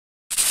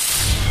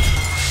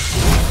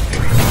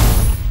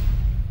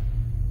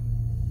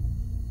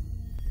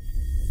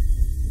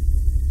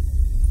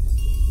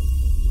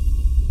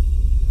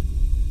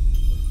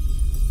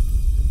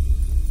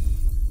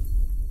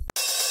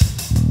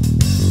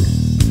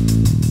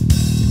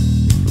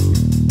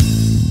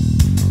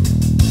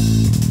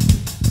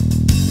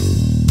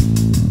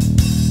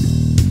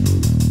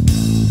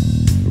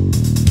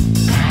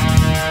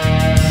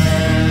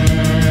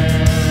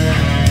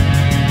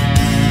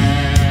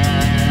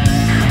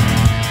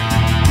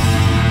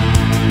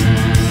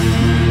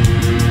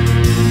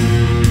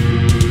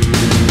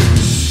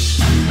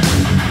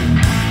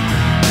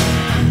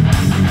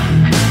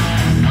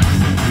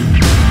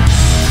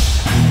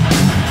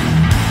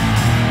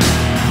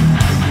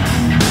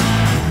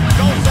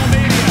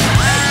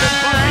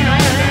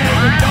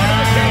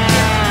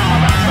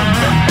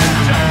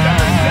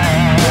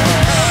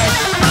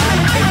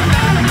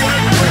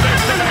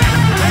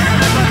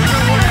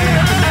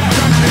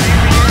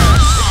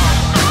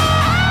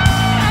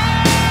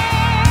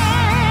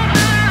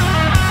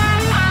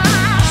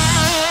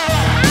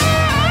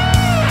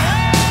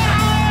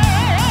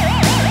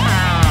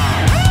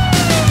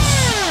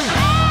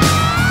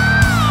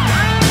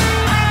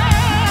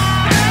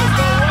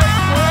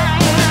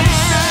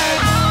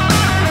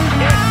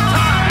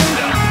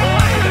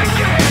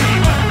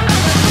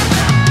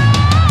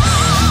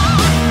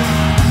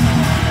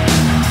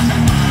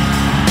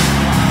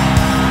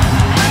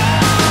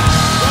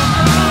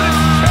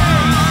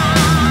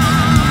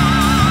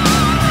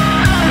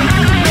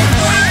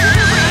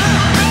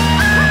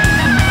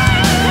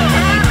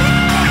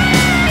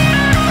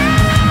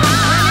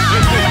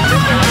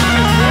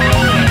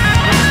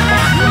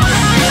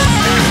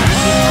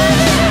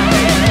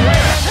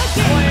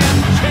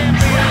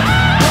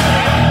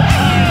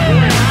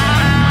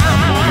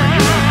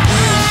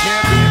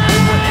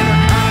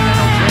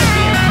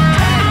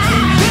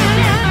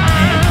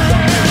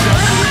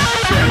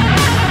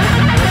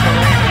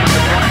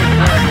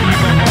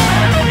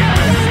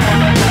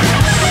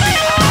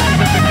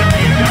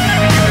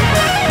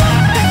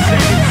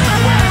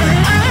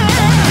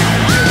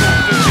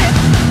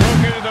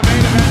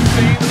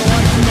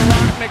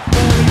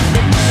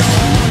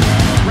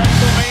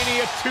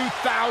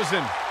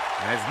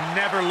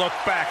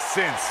looked back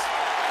since.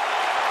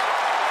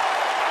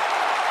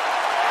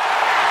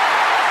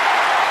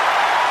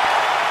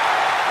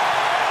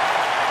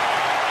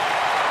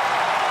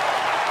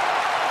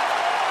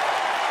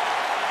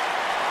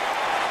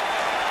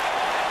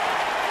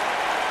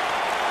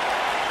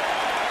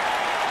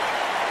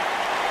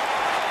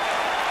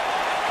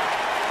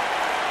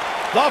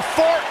 The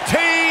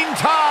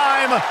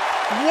 14-time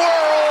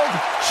world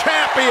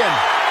champion.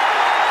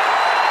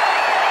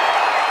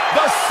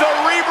 The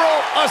cerebral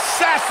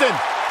assassin.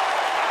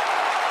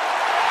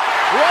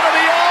 One of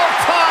the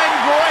all-time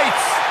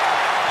greats.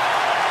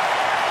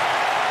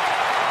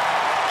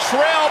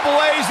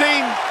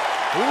 Trailblazing,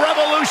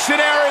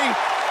 revolutionary.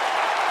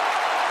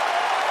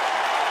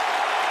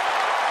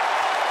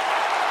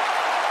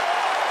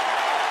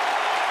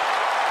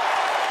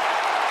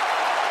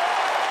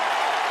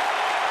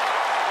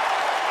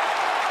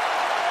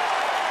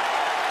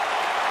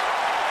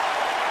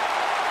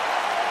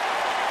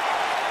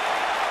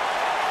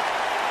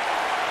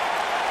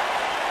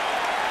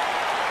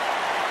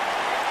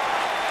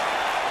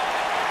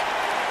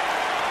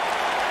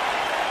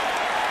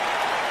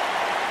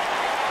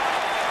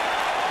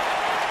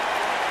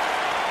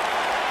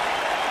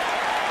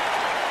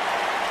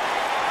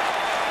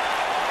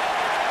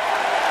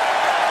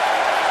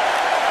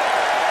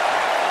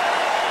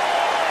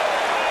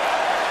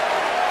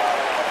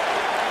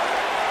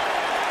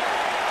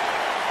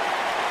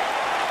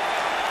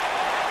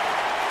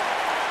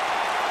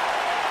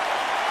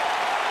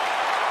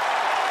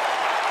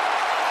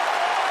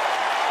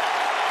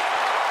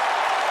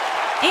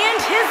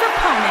 And his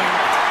opponent,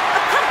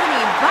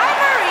 accompanied by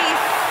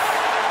Maurice,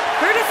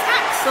 Curtis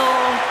Axel,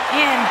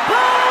 and Bo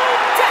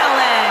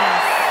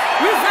Dallas,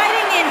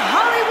 residing in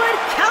Hollywood,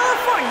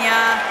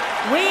 California,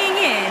 weighing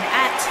in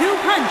at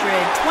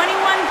 221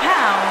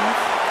 pounds,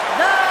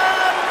 The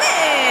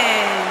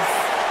Miz.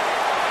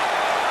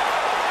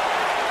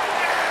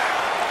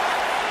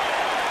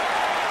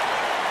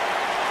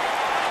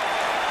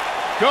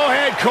 Go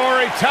ahead,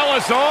 Corey. Tell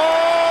us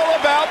all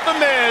about The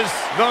Miz.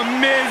 The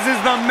Miz is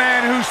the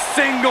man who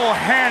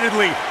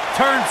single-handedly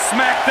turned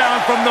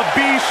SmackDown from the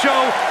B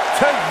show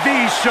to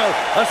the show.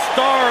 A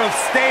star of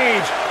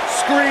stage,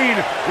 screen,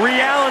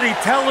 reality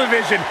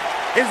television.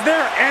 Is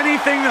there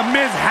anything The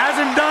Miz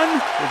hasn't done?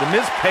 Did The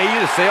Miz pay you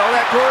to say all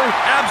that, Corey?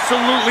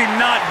 Absolutely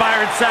not,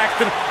 Byron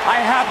Saxton. I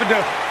happen to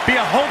be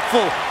a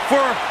hopeful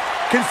for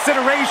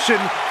consideration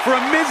for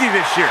a Mizzy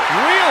this year.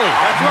 Really?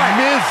 That's right.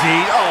 Mizzy?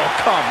 Oh,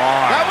 come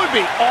on. That would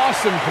be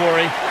awesome,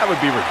 Corey. That would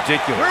be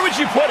ridiculous. Where would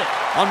you put it?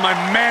 On my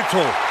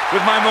mantle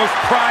with my most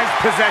prized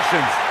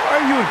possessions.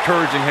 Why are you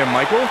encouraging him,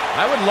 Michael?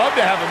 I would love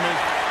to have a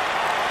Miz.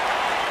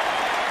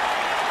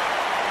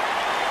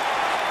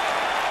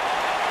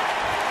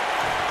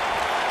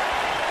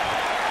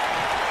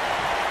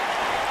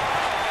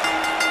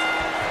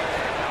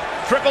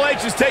 Triple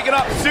H is taking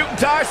up suit and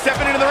tie,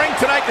 stepping into the ring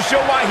tonight to show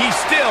why he's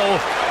still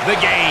the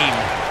game.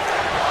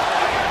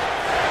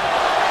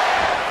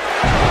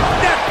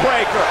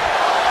 Neckbreaker.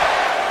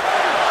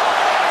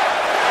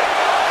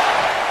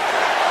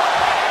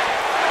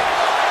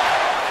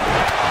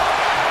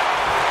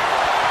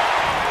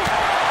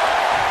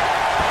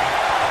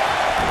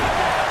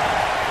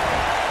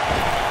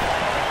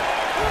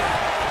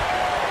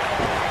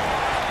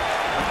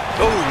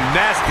 Oh,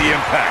 nasty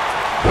impact.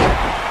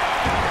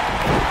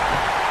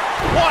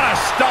 What a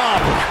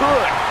stomp.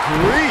 Good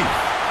grief.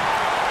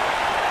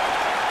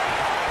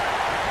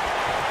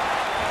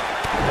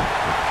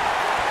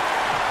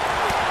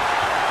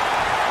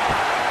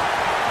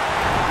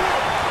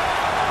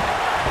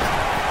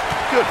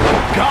 Good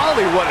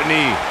golly, what a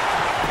knee.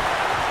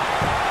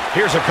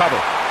 Here's a cover.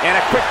 And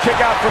a quick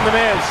kick out from The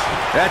Miz.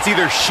 That's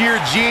either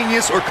sheer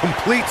genius or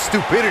complete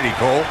stupidity,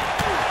 Cole.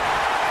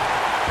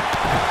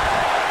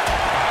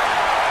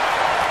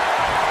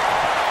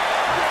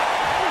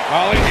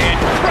 Oh,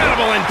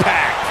 incredible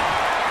impact.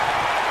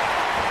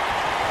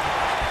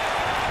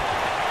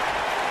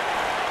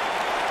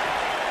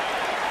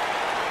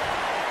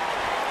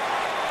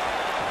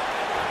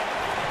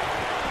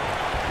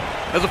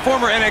 As a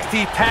former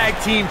NXT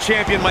Tag Team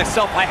Champion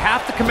myself, I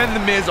have to commend The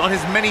Miz on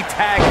his many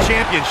tag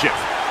championships.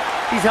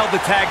 He's held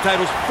the tag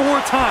titles 4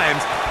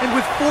 times and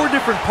with 4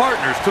 different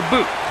partners to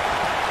boot.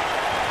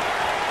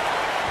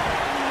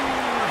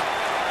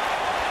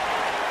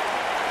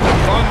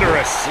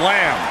 Thunderous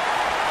slam.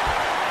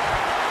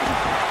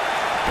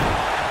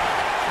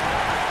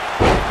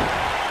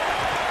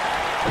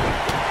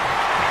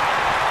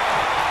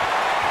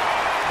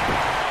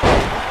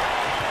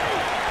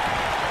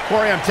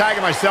 Corey, I'm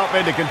tagging myself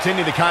in to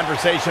continue the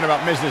conversation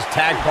about Miz's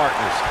tag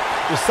partners.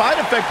 The side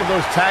effect of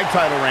those tag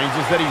title reigns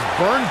is that he's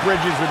burned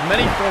bridges with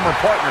many former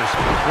partners,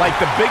 like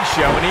The Big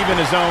Show and even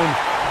his own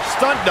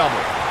stunt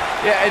double.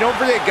 Yeah, and don't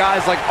forget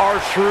guys like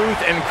R-Truth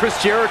and Chris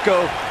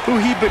Jericho,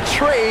 who he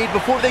betrayed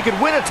before they could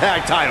win a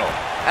tag title.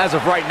 As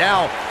of right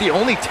now, the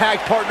only tag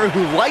partner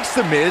who likes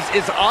The Miz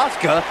is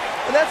Asuka,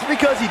 and that's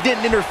because he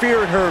didn't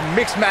interfere in her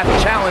mixed match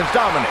challenge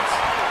dominance.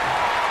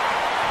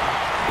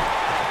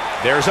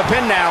 There's a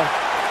pin now.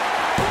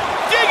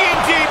 Digging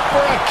deep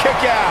for a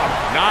kick out.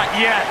 Not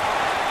yet.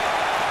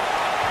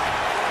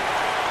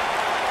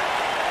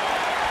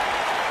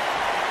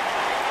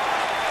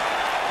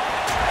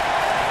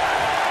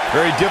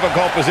 Very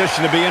difficult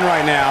position to be in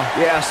right now.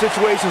 Yeah,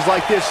 situations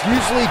like this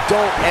usually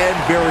don't end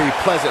very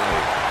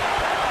pleasantly.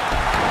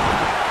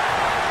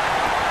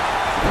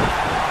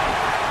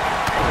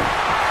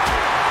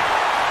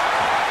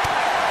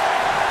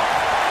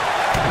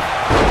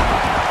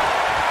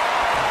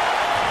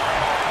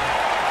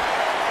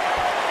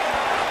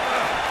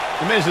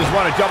 The Miz is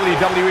one of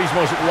WWE's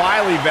most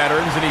wily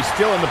veterans, and he's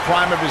still in the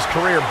prime of his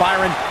career.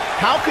 Byron,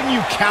 how can you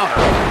counter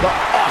the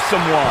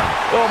awesome one?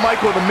 Well,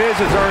 Michael, The Miz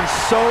has earned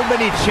so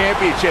many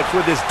championships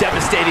with his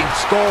devastating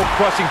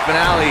skull-crushing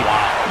finale.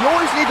 Wow. You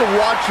always need to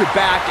watch your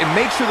back and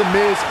make sure The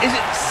Miz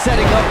isn't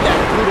setting up that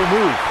brutal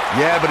move.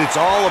 Yeah, but it's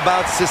all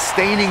about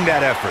sustaining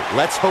that effort.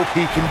 Let's hope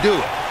he can do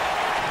it.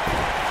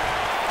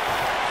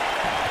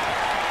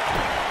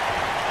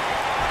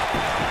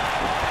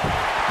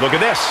 Look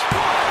at this.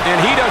 And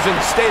he doesn't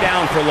stay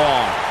down for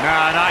long.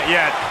 Nah, not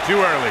yet.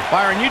 Too early.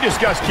 Byron, you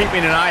discussed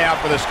keeping an eye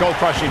out for the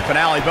skull-crushing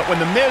finale, but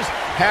when The Miz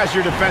has your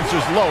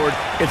defenses lowered,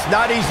 it's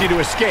not easy to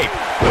escape.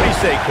 What do you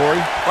say,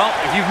 Corey? Well,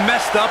 if you've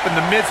messed up and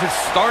The Miz has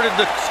started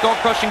the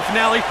skull-crushing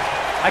finale,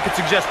 I could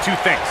suggest two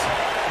things.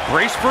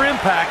 Brace for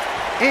impact,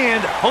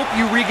 and hope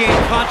you regain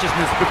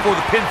consciousness before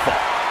the pinfall.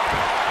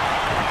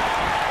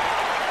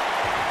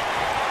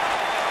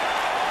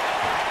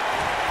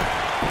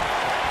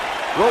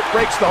 Rope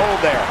breaks the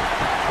hold there.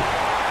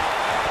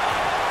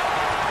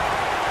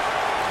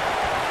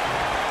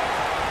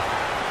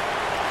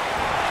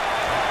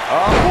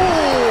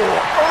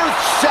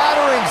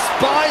 Earth-shattering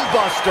spine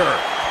buster.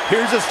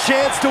 Here's his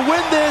chance to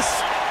win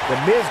this. The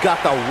Miz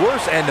got the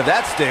worst end of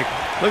that stick.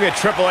 Look at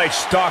Triple H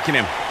stalking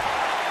him.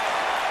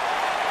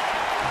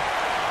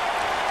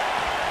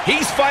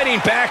 He's fighting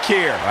back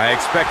here. I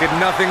expected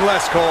nothing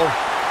less, Cole.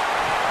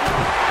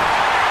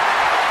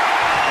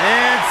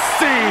 And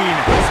Cien.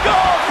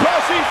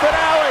 Skull-crushing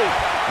finale.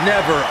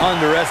 Never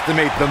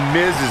underestimate The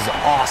Miz's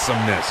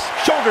awesomeness.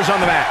 Shoulders on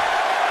the mat.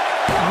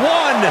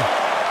 1,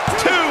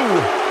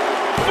 2,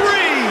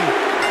 3.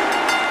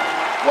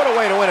 What a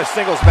way to win a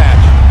singles match.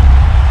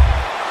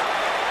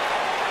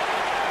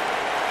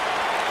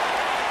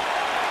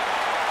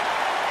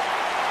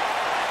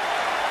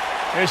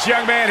 This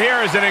young man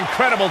here is an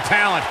incredible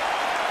talent.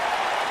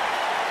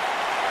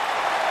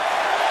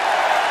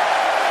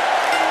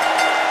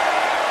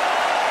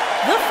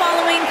 The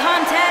following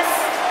contest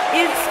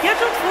is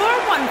scheduled for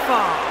one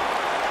fall.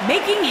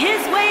 Making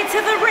his way to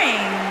the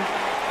ring,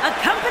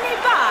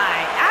 accompanied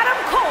by Adam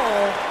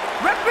Cole,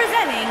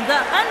 representing the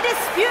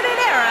Undisputed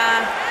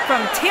Era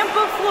from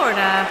Tampa,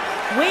 Florida,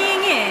 weighing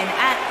in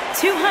at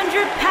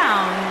 200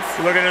 pounds.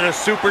 Looking at a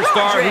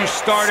superstar who Roderick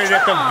started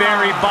at the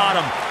very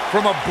bottom,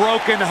 from a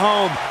broken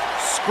home,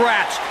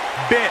 scratched,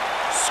 bit,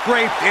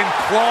 scraped, and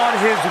clawed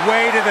his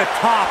way to the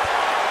top,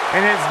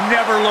 and has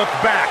never looked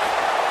back.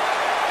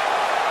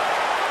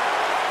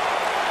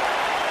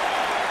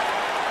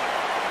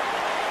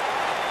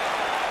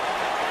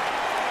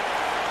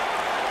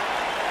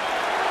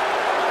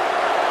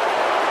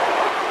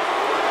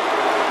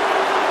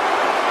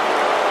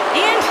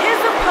 And his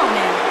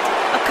opponent,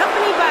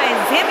 accompanied by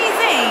Sami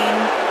Zayn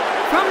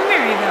from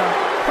Maryville,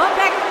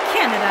 Quebec,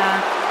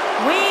 Canada,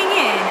 weighing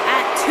in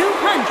at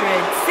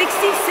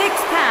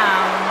 266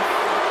 pounds,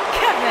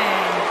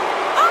 Kevin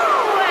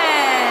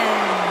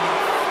Owens.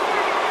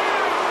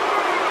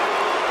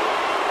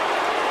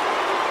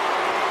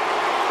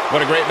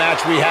 What a great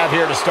match we have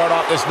here to start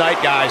off this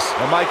night, guys.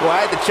 Well, Michael,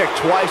 I had to check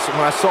twice when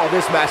I saw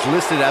this match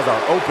listed as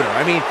our opener.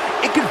 I mean,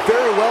 it could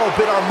very well have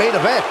been our main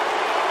event.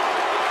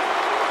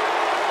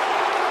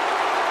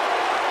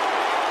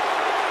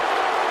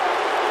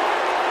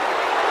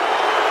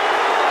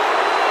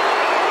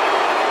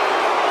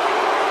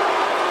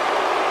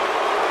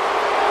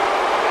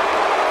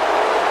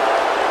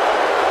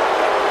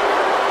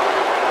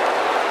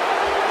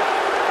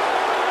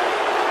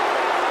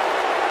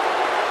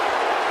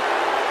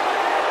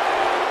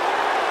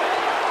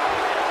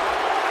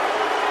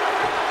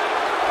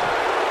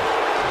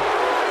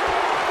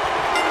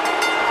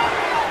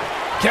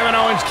 Kevin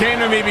Owens came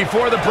to me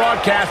before the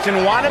broadcast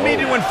and wanted me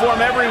to inform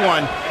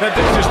everyone that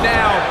this is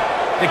now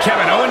the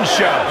Kevin Owens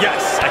Show.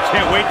 Yes, I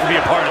can't wait to be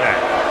a part of that.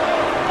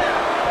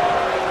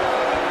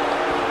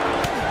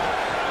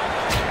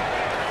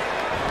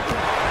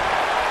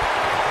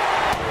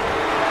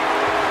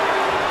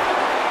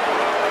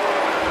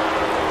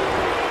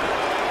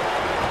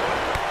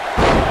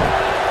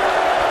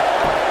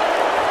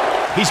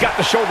 He's got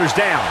the shoulders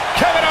down.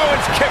 Kevin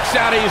Owens kicks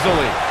out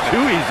easily.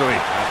 Too easily.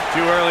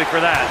 Too early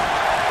for that.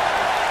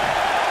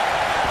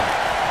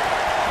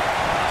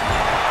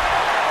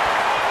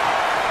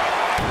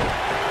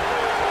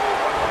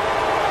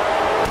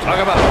 Talk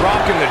about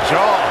rocking the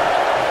jaw.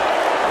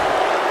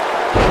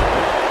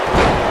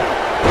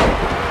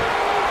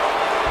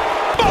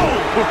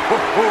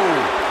 Boom!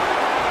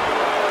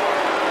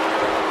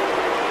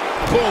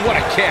 Boom, what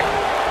a kick.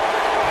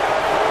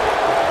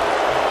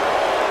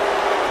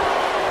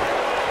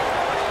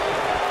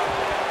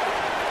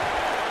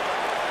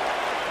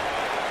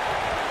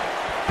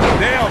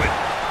 Nailed it.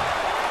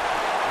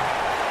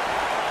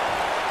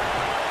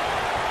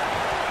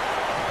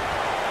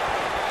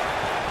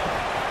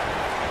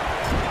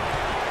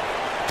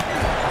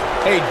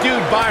 Hey, dude,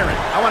 Byron,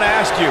 I want to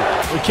ask you,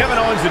 with Kevin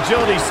Owens'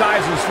 agility,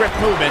 size, and swift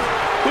movement,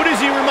 who does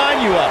he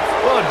remind you of?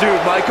 Well, dude,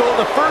 Michael,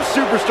 the first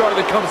superstar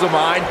that comes to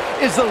mind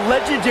is the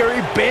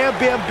legendary Bam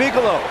Bam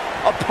Bigelow.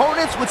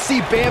 Opponents would see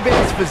Bam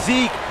Bam's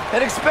physique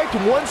and expect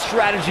one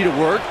strategy to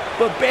work,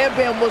 but Bam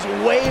Bam was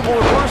way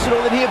more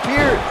versatile than he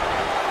appeared.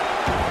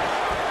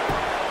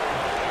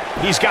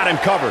 He's got him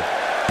covered.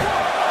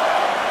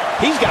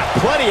 He's got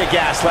plenty of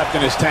gas left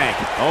in his tank.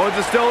 Owens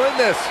is still in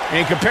this.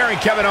 And comparing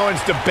Kevin Owens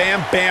to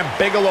Bam Bam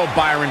Bigelow,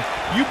 Byron,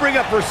 you bring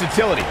up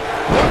versatility.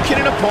 What can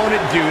an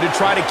opponent do to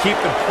try to keep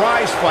the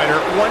prize fighter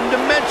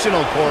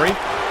one-dimensional, Corey?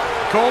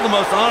 Cole, the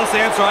most honest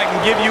answer I can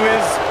give you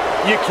is,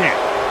 you can't.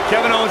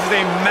 Kevin Owens is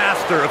a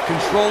master of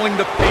controlling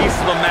the pace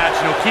of a match,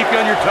 and he'll keep you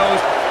on your toes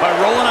by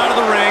rolling out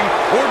of the ring,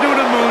 or doing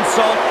a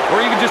moonsault,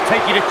 or even just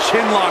take you to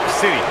Chinlock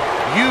City.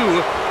 You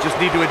just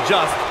need to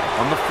adjust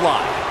on the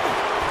fly.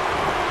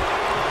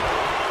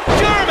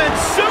 German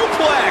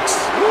suplex!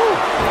 Woo.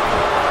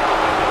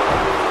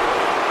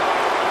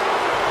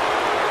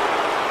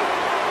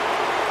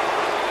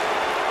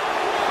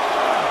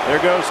 There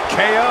goes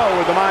KO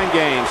with the mind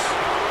games.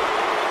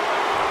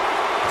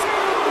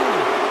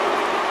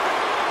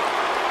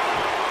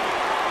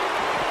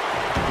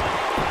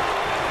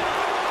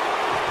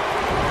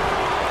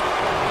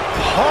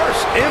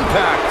 Harsh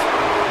impact.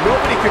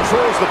 Nobody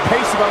controls the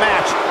pace of a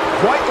match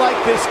quite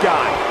like this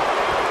guy.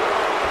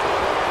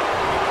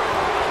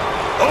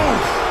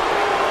 Oof.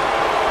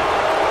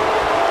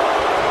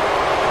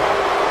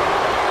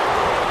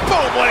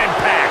 Boom, what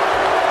impact.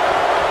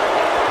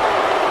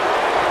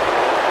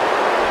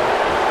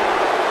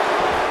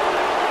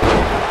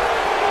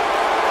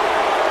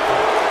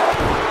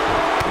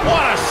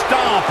 What a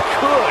stomp.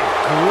 Good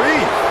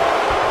grief.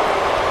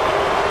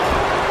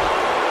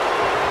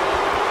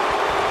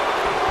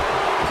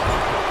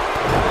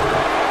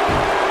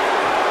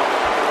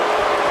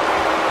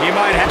 He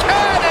might have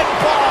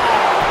cannonball.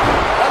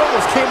 That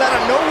almost came out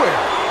of nowhere.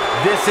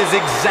 This is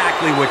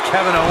exactly what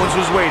Kevin Owens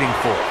was waiting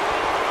for.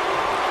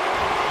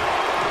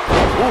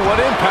 Ooh, what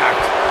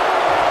impact.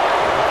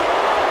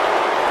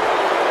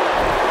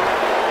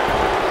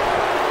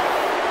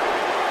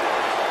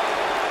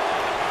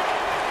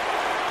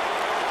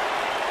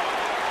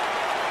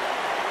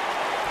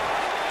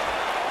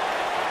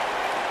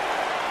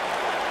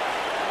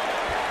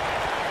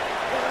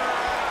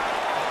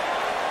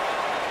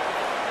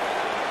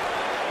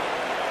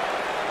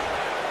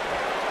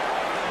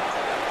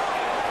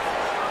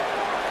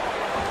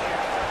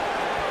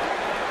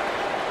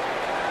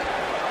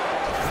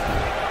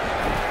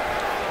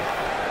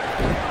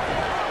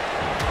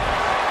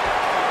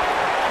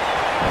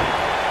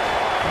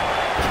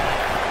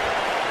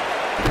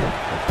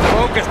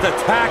 Focused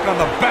attack on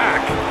the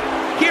back.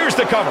 Here's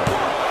the cover.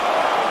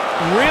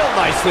 Real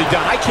nicely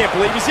done. I can't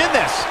believe he's in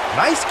this.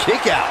 Nice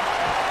kick out.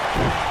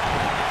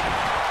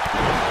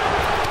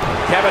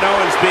 Kevin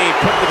Owens being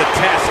put to the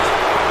test.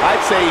 I'd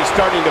say he's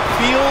starting to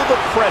feel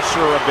the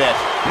pressure a bit.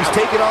 He's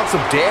taking on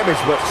some damage,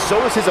 but so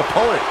is his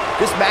opponent.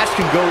 This match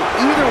can go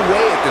either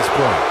way at this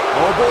point.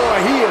 Oh boy,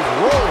 he is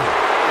rolling.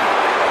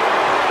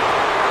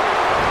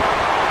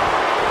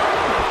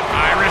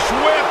 Irish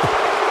whip.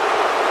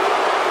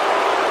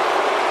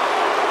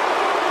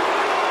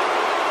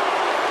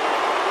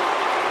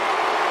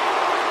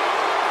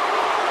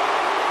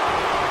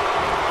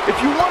 If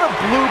you want a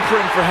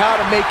blueprint for how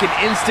to make an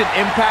instant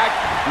impact,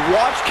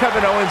 watch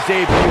Kevin Owens'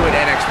 debut at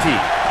NXT.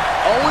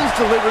 Owens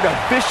delivered a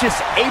vicious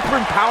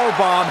apron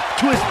powerbomb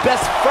to his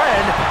best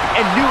friend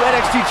and new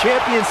NXT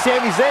champion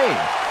Sami Zayn.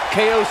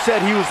 KO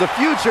said he was the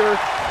future,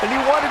 and he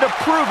wanted to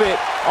prove it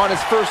on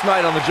his first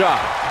night on the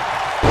job.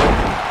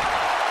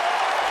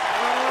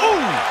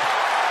 Ooh!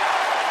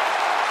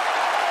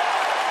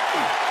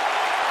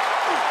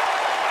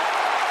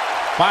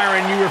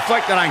 Byron, you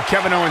reflected on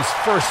Kevin Owens'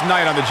 first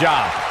night on the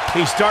job.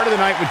 He started the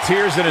night with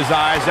tears in his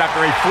eyes after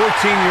a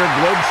 14-year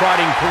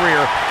globe-trotting career.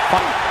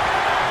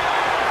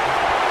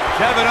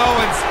 Kevin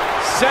Owens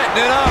setting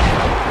it up.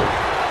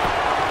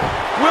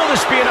 Will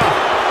this be enough?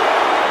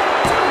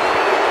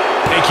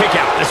 A kick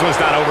out. This one's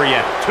not over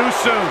yet. Too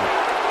soon.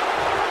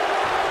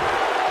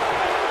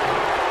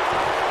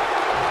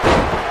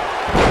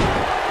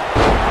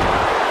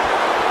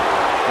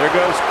 There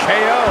goes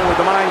KO with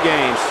the mind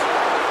games.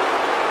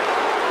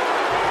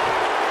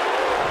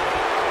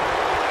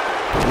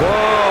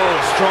 Whoa,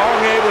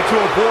 Strong able to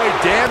avoid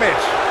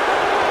damage.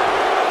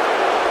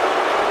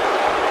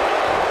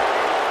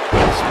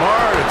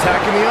 Smart,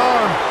 attacking the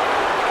arm.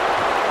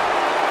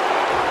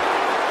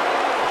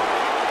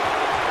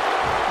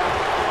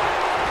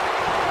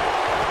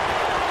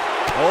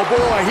 Oh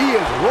boy, he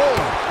is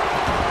rolling.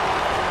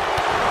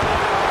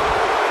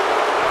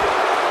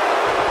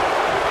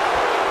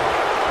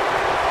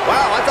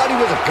 Wow, I thought he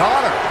was a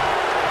goner.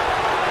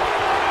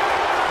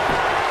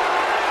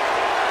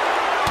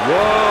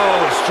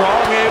 Whoa,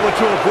 Strong able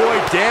to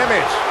avoid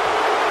damage.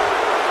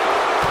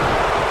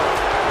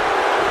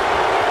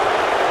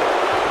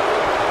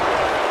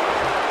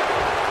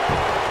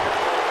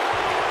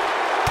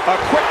 A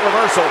quick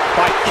reversal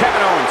by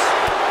Kevin Owens.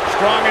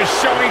 Strong is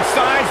showing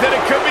signs that it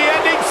could be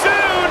ending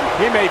soon.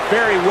 He may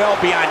very well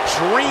be on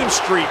Dream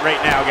Street right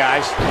now,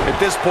 guys. At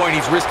this point,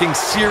 he's risking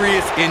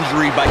serious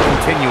injury by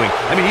continuing.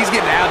 I mean, he's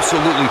getting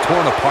absolutely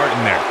torn apart in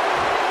there.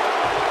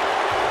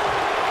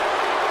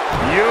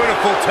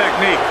 Beautiful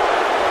technique.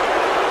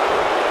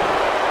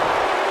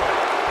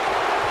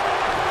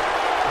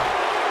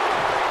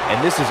 And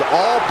this is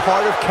all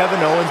part of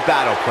Kevin Owens'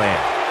 battle plan.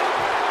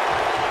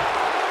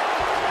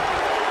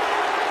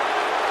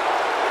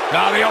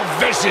 Now the old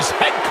vicious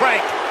head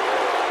crank.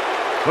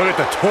 Look at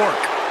the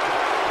torque.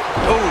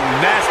 Oh,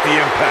 nasty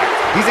impact.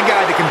 He's a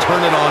guy that can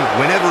turn it on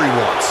whenever he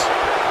wants.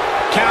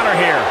 Counter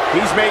here.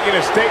 He's making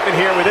a statement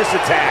here with this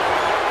attack.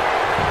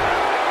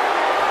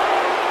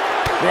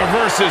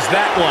 Reverses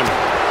that one.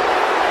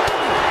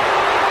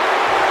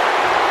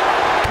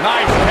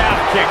 Nice calf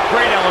kick.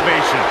 Great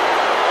elevation.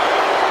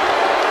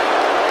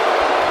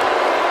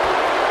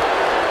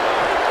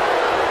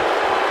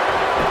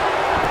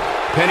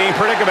 Pinning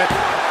predicament.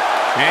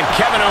 And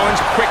Kevin Owens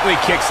quickly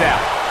kicks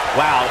out.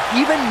 Wow,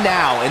 even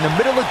now, in the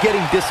middle of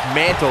getting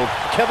dismantled,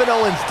 Kevin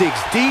Owens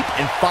digs deep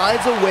and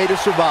finds a way to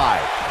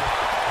survive.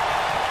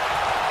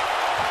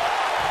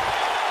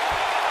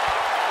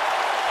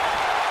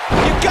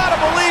 You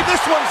gotta believe this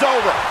one's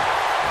over.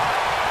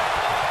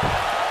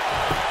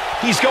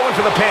 He's going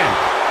for the pin.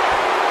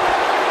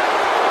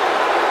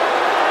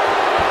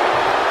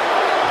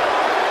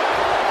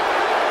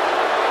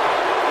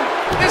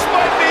 This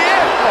might be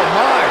it. Oh,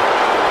 my.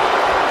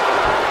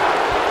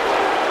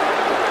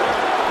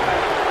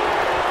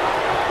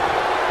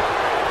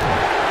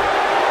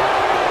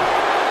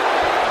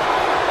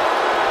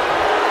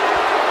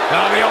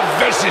 Now the old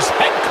vicious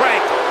head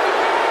crank.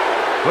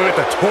 Look at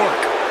the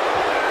torque.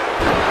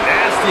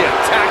 Nasty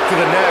attack to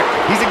the neck.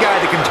 He's a guy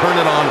that can turn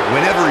it on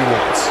whenever he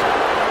wants.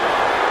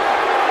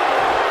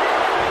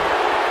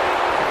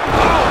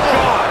 Oh,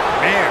 God.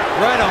 Man,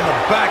 right on the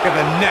back of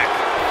the neck.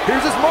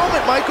 Here's his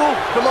moment, Michael.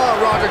 Come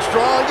on, Roderick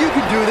Strong, you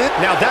can do this.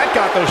 Now that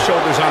got those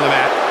shoulders on the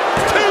mat.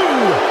 2,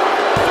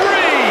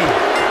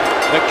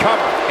 3. The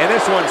cover, and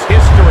this one's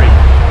history.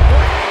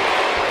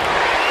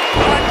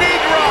 A knee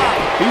drop.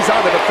 He's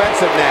on the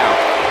defensive now.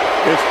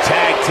 This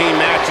tag team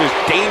match is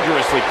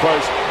dangerously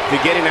close to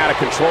getting out of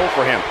control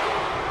for him.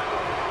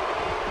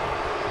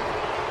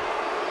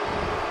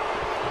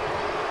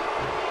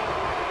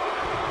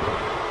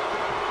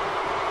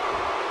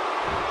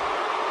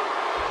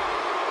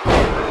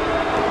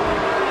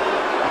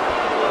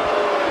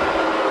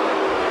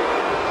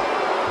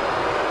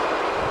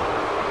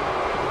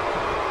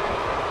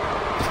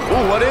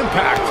 Ooh, what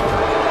impact!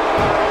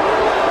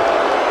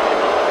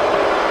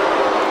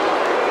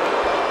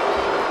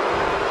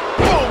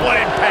 Oh, what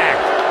impact!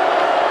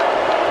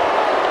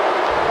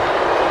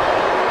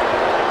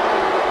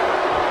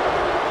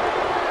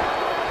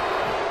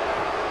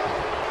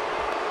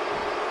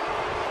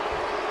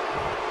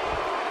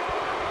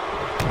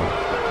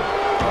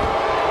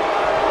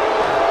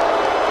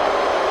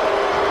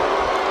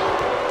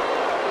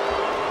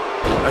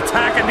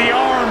 Attacking the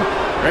arm.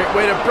 Great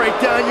way to break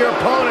down your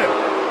opponent.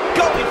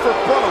 Going for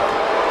broke.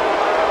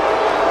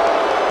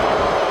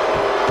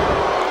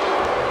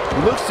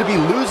 He looks to be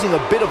losing a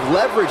bit of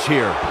leverage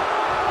here.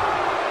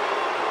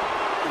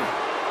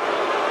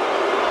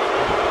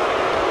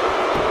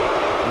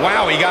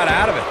 Wow, he got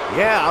out of it.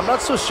 Yeah, I'm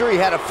not so sure he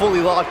had it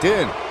fully locked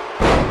in.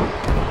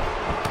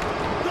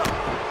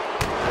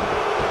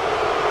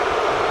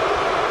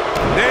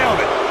 Nailed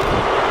it.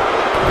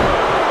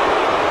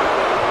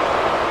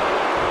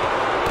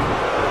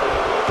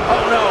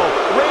 Oh no,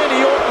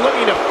 Randy Orton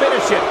looking to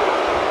finish it.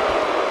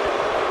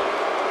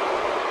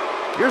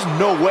 There's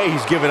no way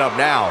he's giving up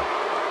now.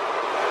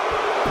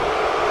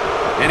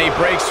 And he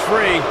breaks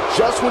free.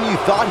 Just when you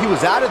thought he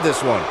was out of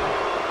this one.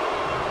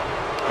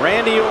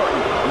 Randy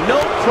Orton, no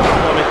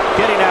problem in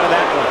getting out of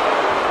that one.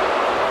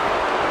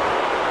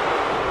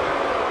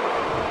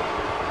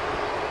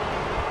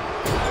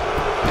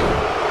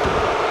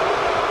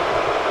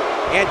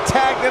 And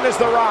tagged in is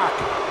The Rock.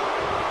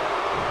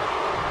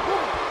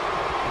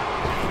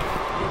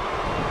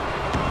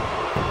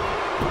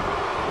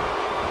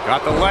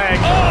 Got the leg.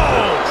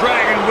 Oh,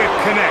 Dragon Whip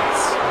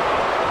connects.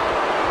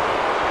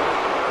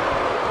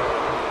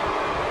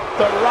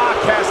 The Rock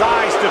has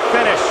eyes to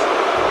finish.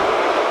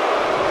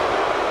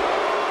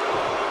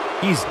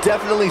 He's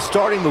definitely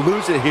starting to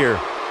lose it here.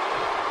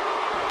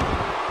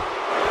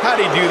 How'd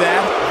he do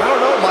that? I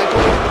don't know,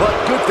 Michael, but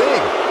good thing.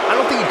 I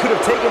don't think he could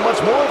have taken much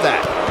more of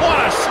that.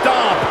 What a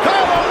stomp.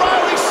 Kyle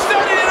O'Reilly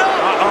setting it up.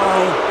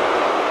 Uh-oh.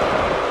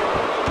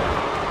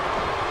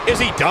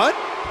 Is he done?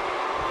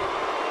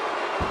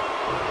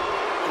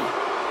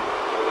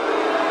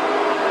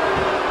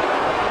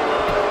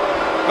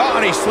 Oh,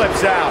 and he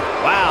slips out.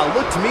 Wow,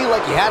 looked to me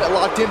like he had it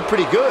locked in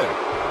pretty good.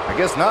 I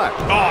guess not.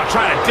 Oh,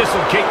 trying to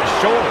dislocate the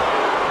shoulder.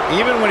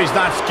 Even when he's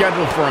not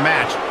scheduled for a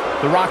match,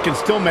 The Rock can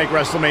still make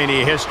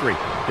WrestleMania history.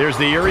 There's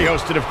the year he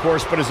hosted, of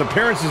course, but his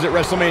appearances at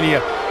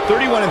WrestleMania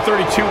 31 and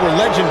 32 were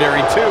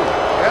legendary, too.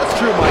 That's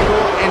true,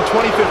 Michael. In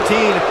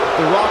 2015,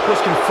 The Rock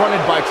was confronted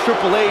by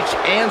Triple H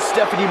and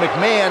Stephanie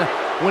McMahon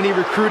when he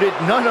recruited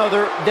none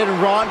other than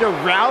Ronda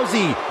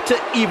Rousey to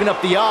even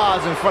up the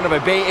odds in front of a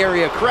Bay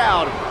Area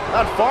crowd,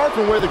 not far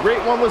from where the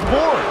Great One was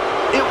born.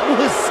 It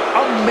was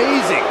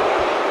amazing.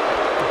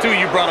 Dude,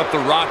 you brought up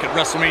The Rock at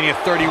WrestleMania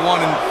 31,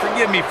 and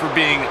forgive me for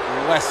being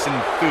less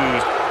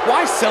enthused.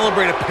 Why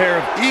celebrate a pair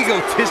of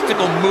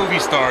egotistical movie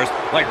stars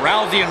like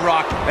Rousey and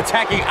Rock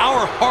attacking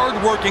our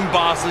hard-working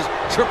bosses,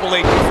 Triple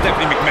H and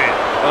Stephanie McMahon?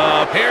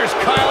 Here's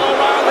Kyle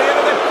O'Reilly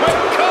into the quick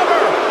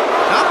cover.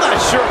 I'm not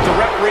sure if the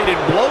referee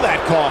didn't blow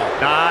that call.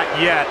 Not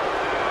yet.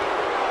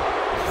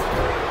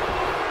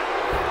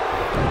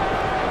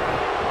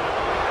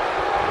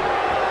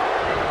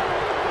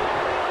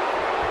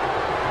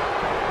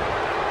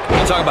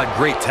 Talk about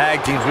great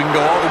tag teams. We can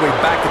go all the way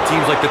back to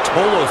teams like the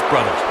Tolos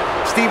brothers,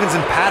 Stevens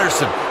and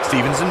Patterson,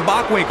 Stevens and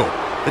Bockwinkel,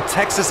 the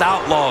Texas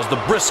Outlaws, the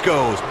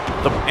Briscoes.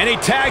 And he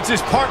tags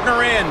his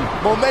partner in.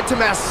 Momentum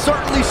has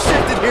certainly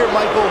shifted here,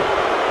 Michael.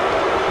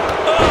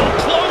 Oh,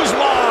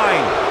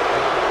 clothesline.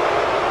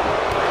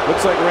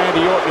 Looks like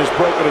Randy Orton has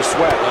broken a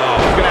sweat.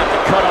 He's going to have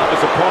to cut off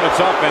his opponent's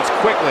offense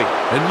quickly.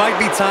 It might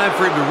be time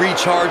for him to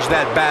recharge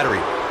that battery.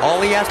 All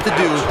he has to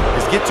do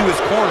is get to his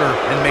corner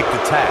and make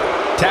the tag.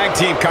 Tag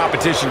team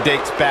competition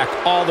dates back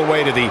all the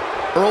way to the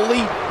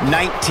early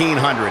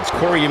 1900s.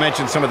 Corey, you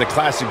mentioned some of the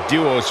classic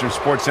duos from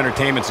sports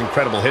entertainment's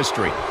incredible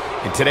history.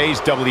 In today's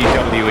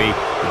WWE,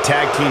 the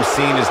tag team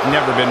scene has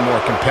never been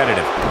more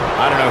competitive.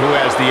 I don't know who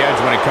has the edge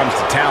when it comes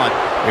to talent,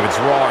 if it's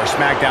Raw or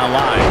SmackDown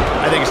Live.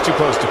 I think it's too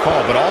close to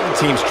call, but all the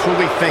teams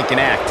truly think and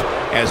act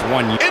as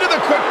one. Into the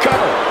quick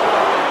cover.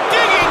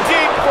 Digging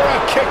deep for a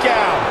kick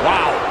out.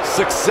 Wow.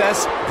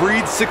 Success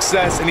breeds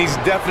success, and he's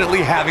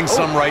definitely having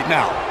some right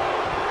now.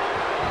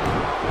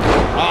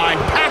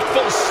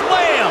 Impactful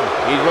slam.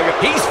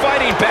 He's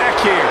fighting back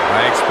here.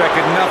 I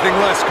expected nothing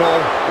less,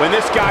 Cole. When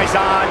this guy's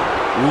on,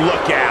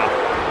 look out.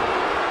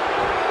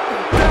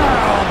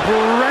 Down,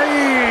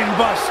 brain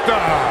buster.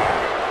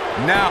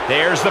 Now,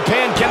 there's the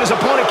pin. Can his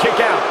opponent kick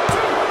out?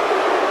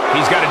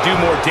 He's got to do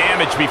more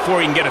damage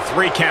before he can get a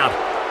 3 count.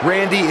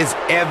 Randy is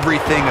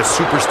everything a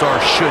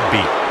superstar should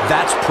be.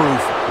 That's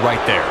proof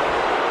right there.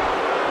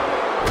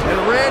 And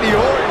Randy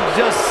Orton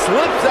just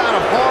slips out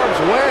of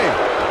harm's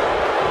way.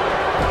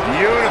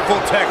 Beautiful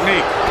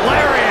technique.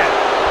 Lariat.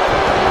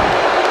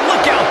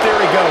 Look out, there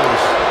he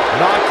goes.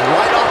 Knocked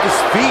right off his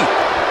feet.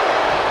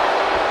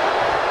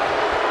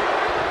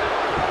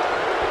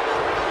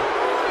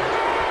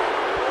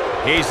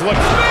 He's looking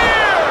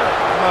there.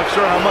 I'm not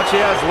sure how much he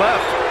has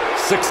left.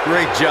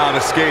 Great job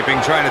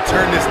escaping, trying to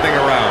turn this thing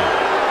around.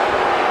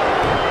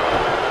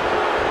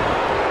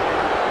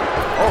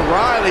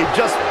 O'Reilly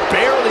just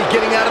barely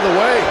getting out of the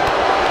way.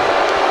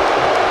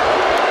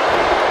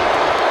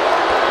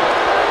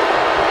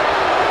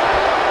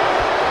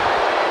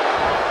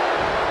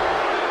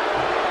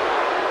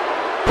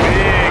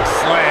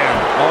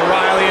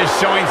 O'Reilly is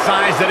showing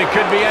signs that it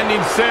could be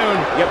ending soon.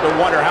 You have to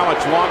wonder how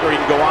much longer he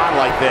can go on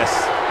like this.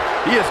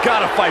 He has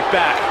got to fight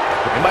back.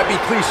 It might be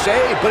cliche,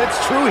 but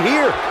it's true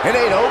here. It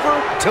ain't over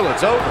till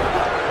it's over.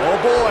 Oh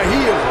boy,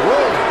 he is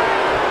rolling.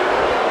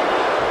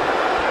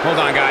 Hold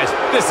on, guys.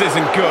 This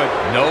isn't good.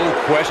 No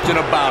question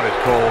about it,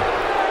 Cole.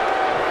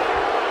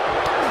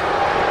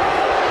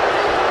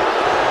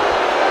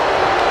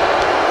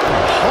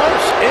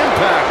 Harsh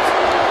impact.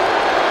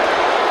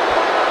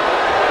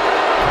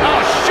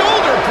 Oh,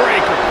 shoulder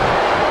breaker.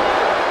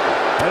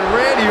 And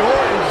Randy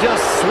Orton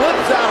just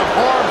slips out of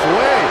harm's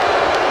way.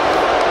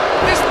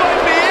 This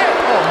might be it.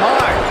 Oh,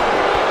 my.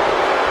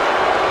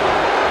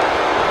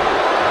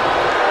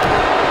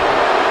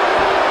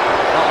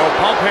 Uh-oh,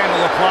 pump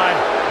handle applied.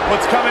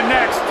 What's coming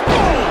next?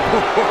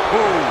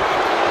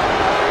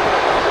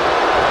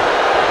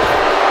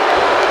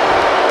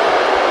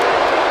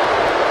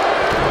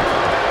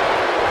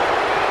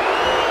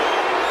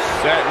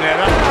 Setting it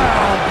up.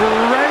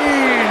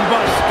 Brain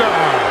buster.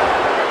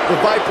 The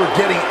Viper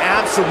getting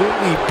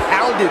absolutely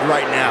pounded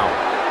right now.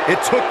 It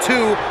took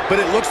 2, but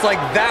it looks like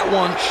that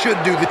one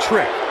should do the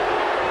trick.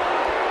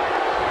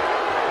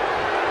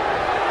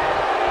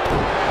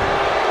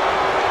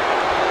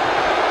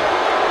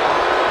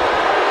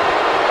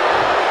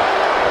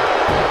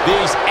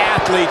 These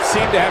athletes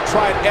seem to have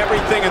tried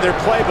everything in their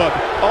playbook.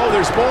 Oh,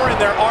 there's more in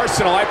their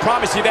arsenal, I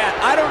promise you that.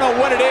 I don't know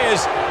what it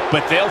is,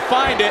 but they'll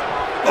find it.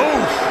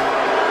 Oof.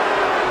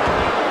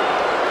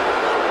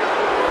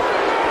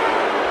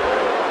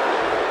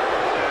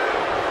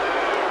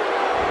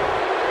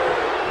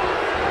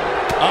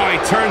 Oh, he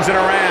turns it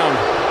around.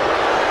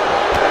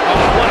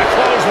 Oh, what a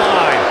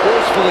clothesline.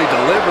 Forcefully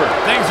delivered.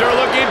 Things are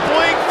looking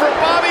bleak for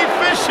Bobby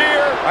Fish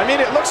here. I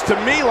mean, it looks to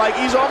me like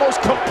he's almost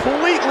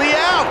completely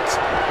out.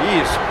 He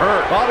is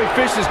hurt. Bobby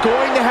Fish is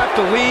going to have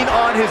to lean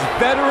on his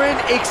veteran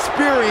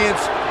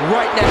experience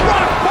right now.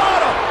 Rock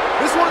bottom!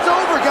 This one's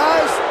over,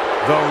 guys.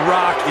 The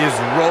Rock is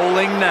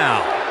rolling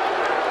now.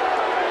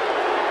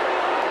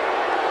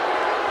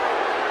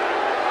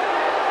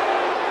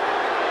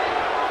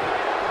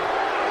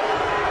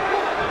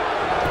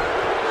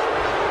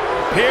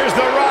 Here's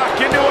The Rock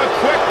into a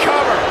quick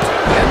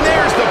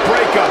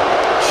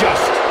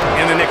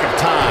sake of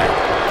time.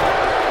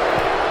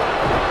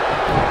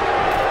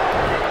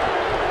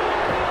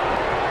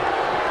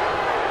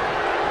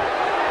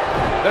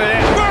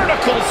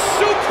 Vertical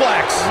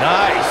suplex.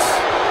 Nice.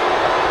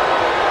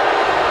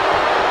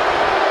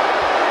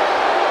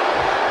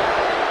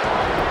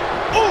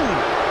 Ooh.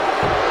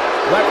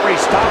 Referee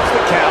stops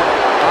the count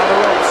on the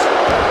ropes.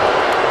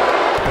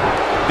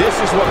 This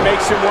is what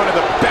makes him one of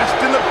the best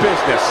in the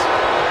business.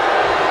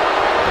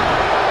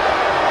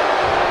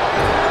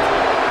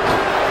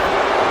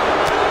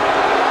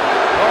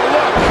 Oh,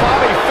 look,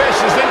 Bobby Fish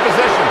is in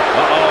position.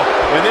 Uh-oh.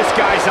 When this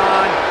guy's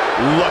on,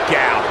 look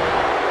out.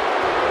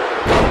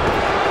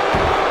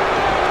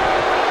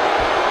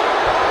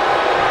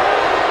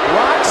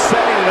 Rock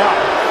setting it up.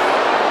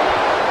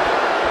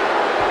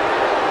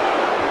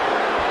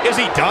 Is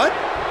he done?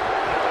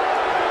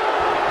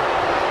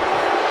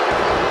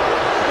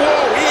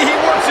 Whoa, he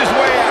works his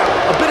way out.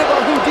 A bit of a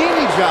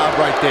Houdini job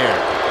right there.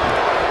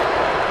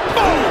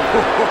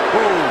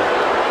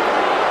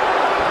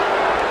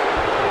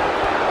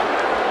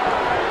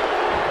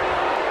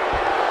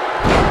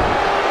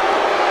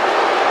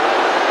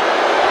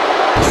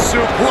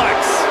 Suplex.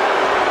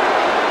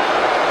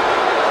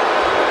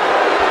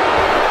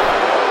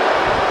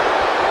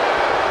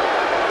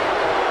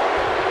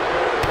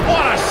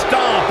 What a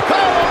stomp.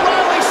 Kyle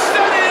O'Reilly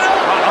setting it up.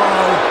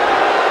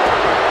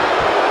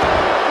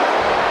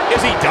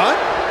 Is he done?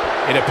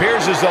 It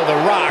appears as though The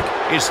Rock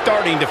is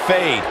starting to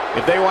fade.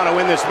 If they want to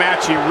win this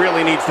match, he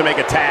really needs to make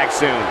a tag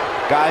soon.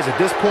 Guys, at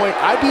this point,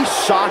 I'd be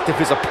shocked if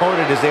his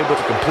opponent is able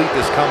to complete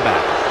this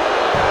comeback.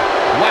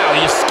 Wow,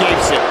 he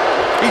escapes it.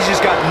 He's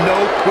just got no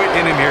quit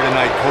in him here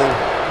tonight, Cole.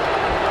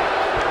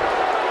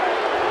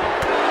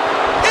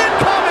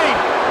 Incoming!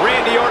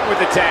 Randy Orton with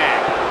the tag.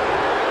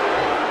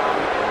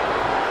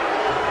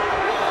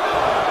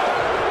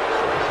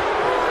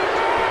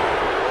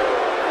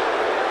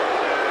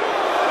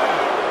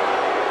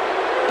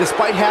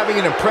 Despite having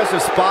an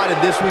impressive spot in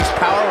this week's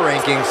power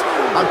rankings,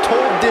 I'm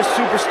told this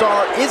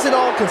superstar isn't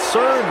all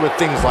concerned with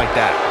things like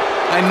that.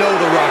 I know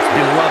The Rock's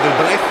beloved,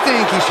 but I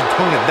think he should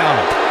tone it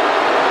down.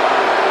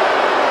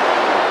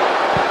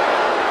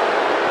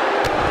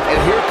 And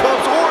here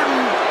comes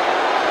Orton.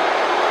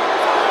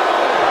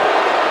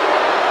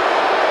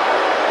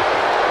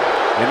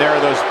 And there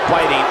are those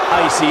biting,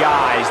 icy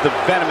eyes, the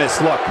venomous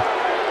look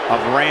of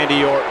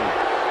Randy Orton.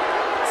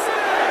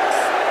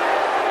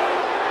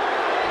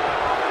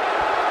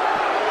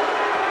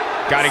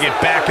 Got to get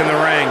back in the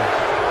ring.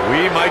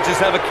 We might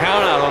just have a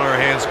count out on our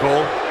hands,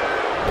 Cole.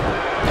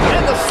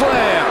 And the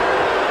slam.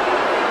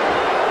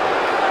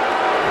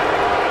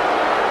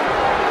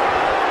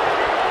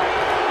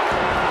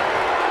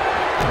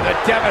 The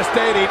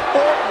devastating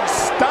Orton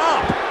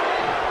stomp.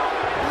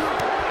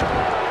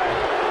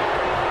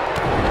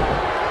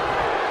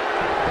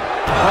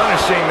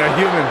 Punishing the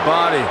human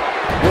body.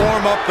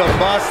 Warm up the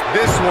bus.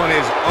 This one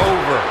is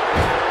over.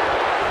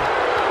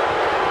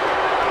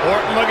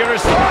 Orton looking for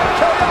some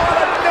KO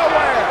out of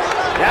nowhere.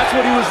 That's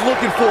what he was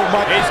looking for,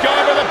 Mike. He's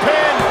going for the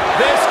pin.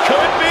 This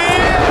could be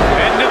it.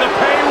 Into the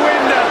pay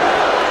window.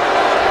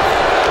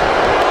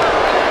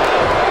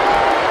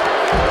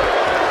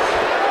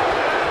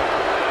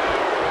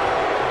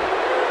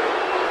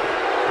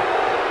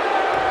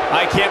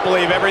 I can't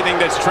believe everything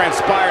that's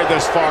transpired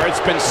thus far.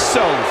 It's been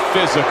so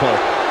physical.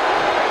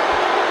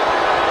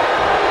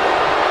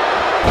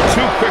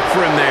 Too quick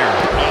for him there.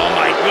 Oh,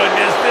 my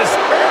goodness, this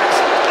hurts.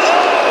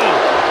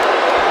 Oh!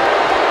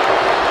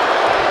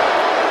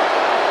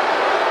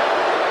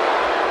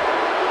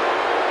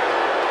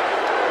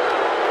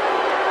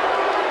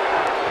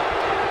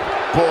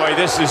 Boy,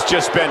 this has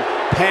just been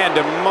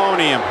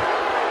pandemonium.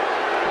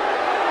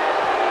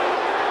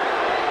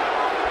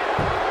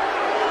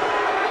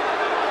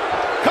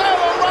 Kyle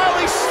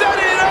O'Reilly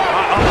setting it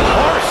up.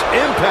 Harsh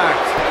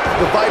impact.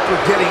 The Viper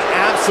getting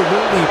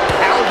absolutely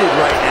pounded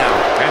right now.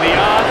 And the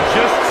odds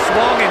just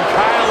swung in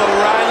Kyle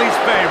O'Reilly's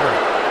favor.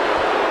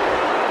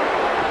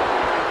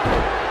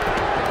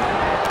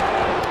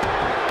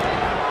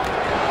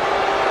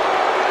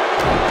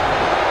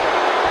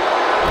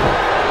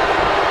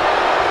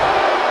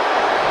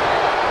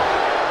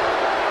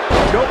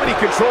 Nobody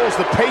controls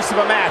the pace of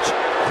a match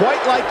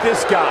quite like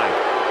this guy.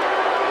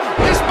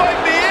 This might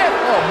be it.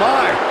 Oh,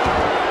 my.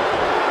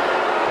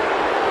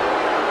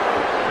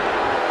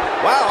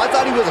 Wow, I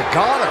thought he was a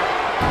goner.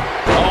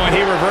 Oh, and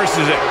he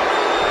reverses it.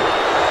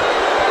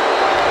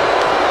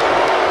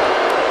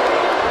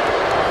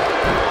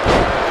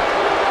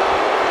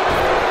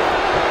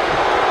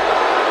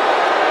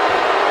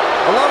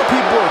 A lot of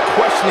people are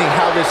questioning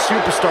how this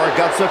superstar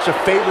got such a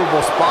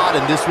favorable spot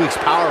in this week's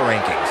power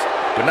rankings.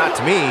 But not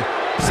to me.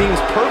 Seems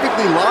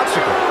perfectly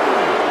logical.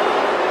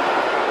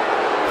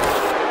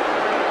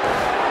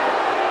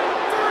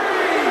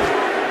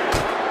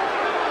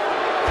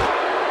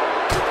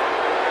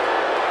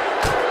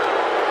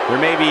 There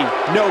may be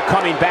no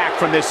coming back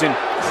from this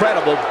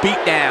incredible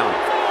beatdown.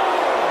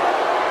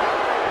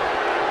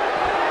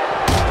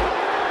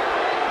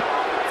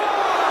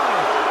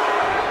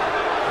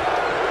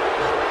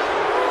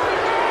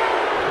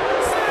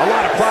 A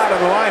lot of pride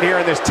on the line here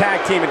in this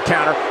tag team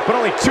encounter, but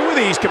only two of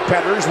these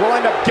competitors will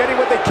end up getting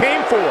what they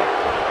came for,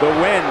 the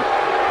win.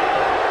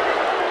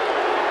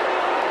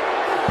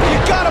 You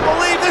gotta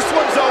believe this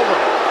one's over.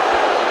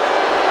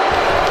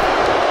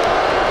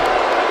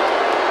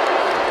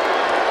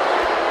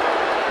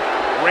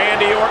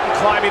 Randy Orton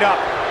climbing up.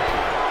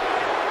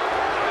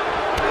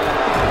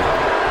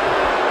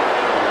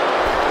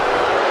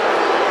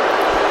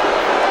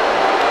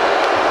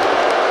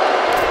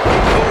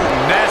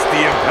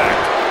 Nasty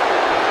impact.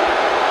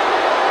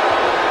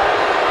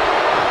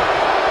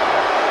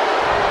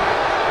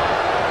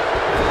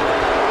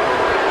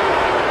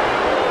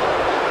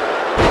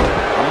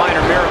 A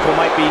minor miracle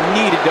might be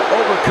needed to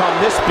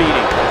overcome this beating.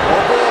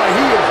 Oh boy,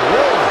 he is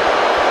rolling.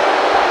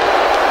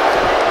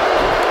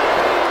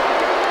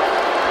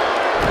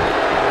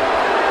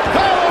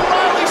 Kyle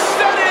O'Reilly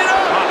setting it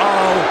up.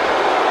 Uh-oh.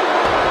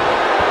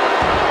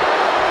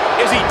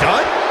 Is he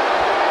done?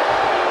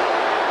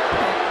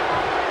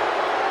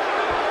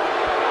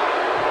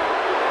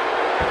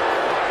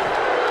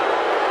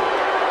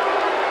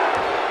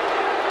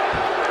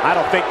 I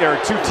don't think there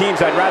are two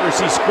teams I'd rather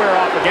see square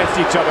off against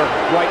each other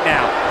right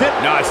now.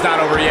 No, it's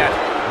not over yet.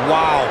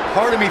 Wow,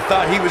 part of me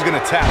thought he was going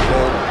to tap,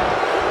 Cole.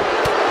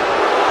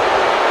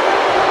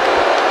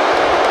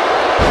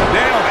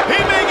 Nailed it.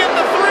 He may get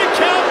the 3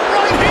 count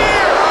right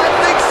here. I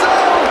think so.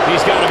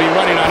 He's got to be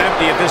running on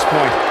empty at this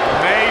point.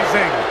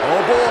 Amazing.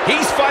 Oh, boy.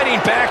 He's fighting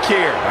back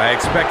here. I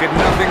expected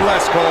nothing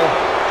less, Cole.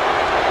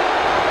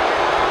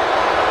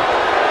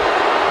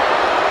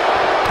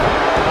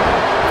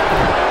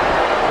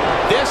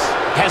 This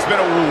has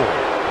been a war.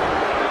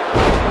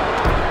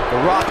 The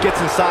Rock gets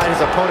inside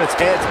his opponent's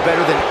heads better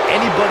than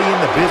anybody in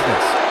the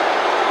business.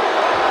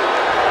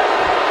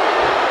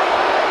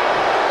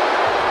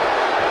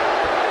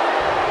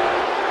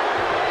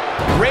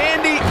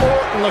 Randy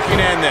Orton looking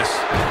to end this.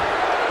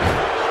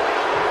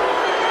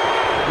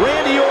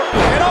 Randy Orton,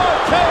 an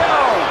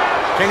RKO.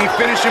 Can he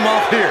finish him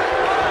off here?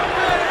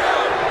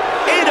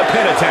 And a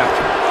pin attempt.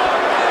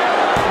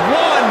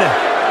 1,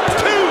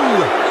 2,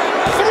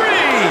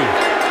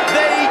 3.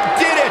 They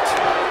did it.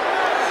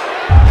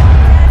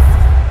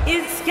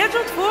 Is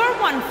scheduled for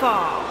one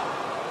fall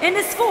and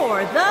is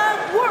for the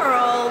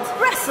World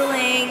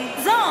Wrestling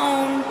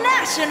Zone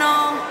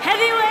National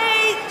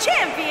Heavyweight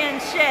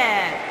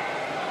Championship.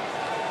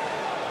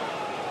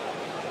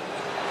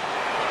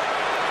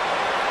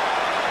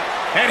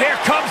 And here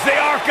comes the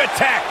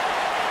Architect.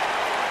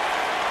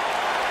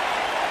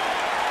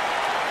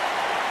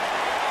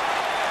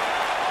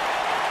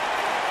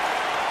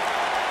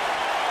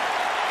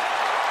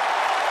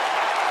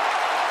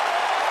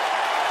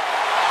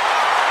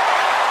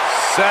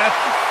 Seth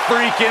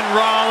freaking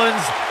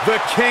Rollins, the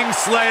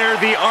Kingslayer,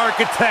 the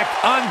Architect,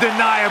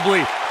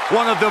 undeniably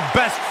one of the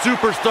best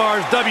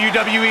superstars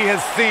WWE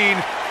has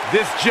seen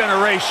this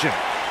generation.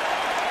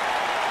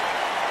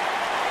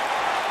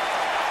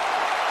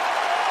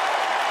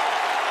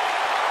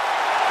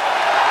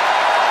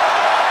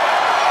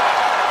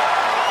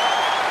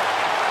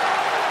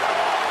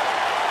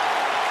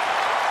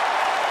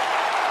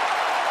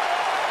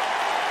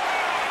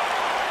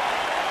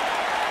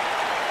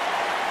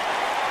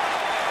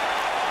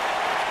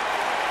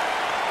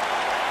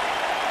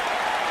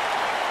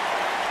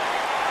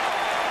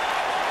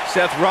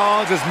 Seth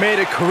Rollins has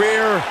made a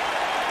career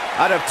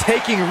out of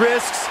taking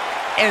risks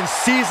and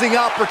seizing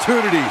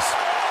opportunities.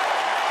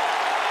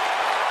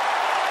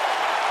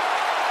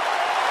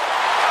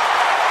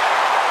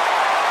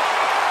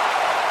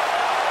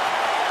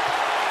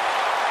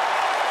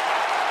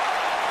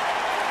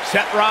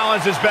 Seth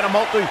Rollins has been a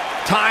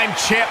multi-time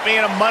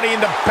champion, a Money in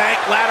the Bank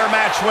ladder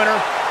match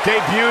winner,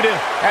 debuted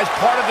as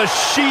part of the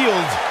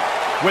Shield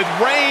with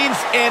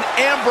Reigns and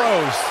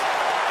Ambrose.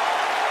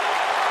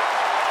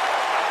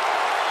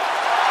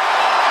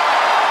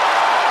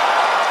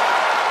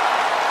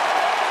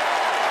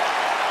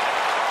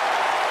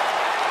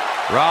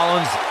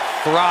 Rollins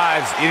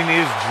thrives and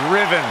is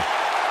driven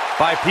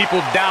by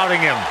people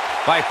doubting him,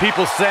 by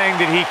people saying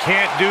that he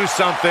can't do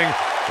something.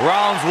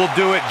 Rollins will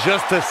do it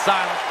just to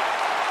silence.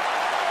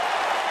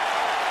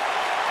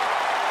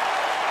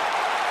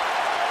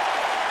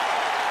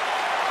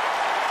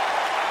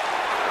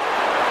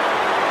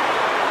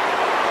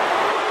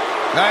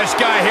 This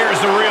guy here is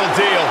the real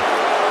deal.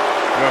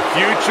 The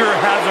future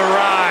has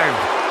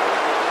arrived.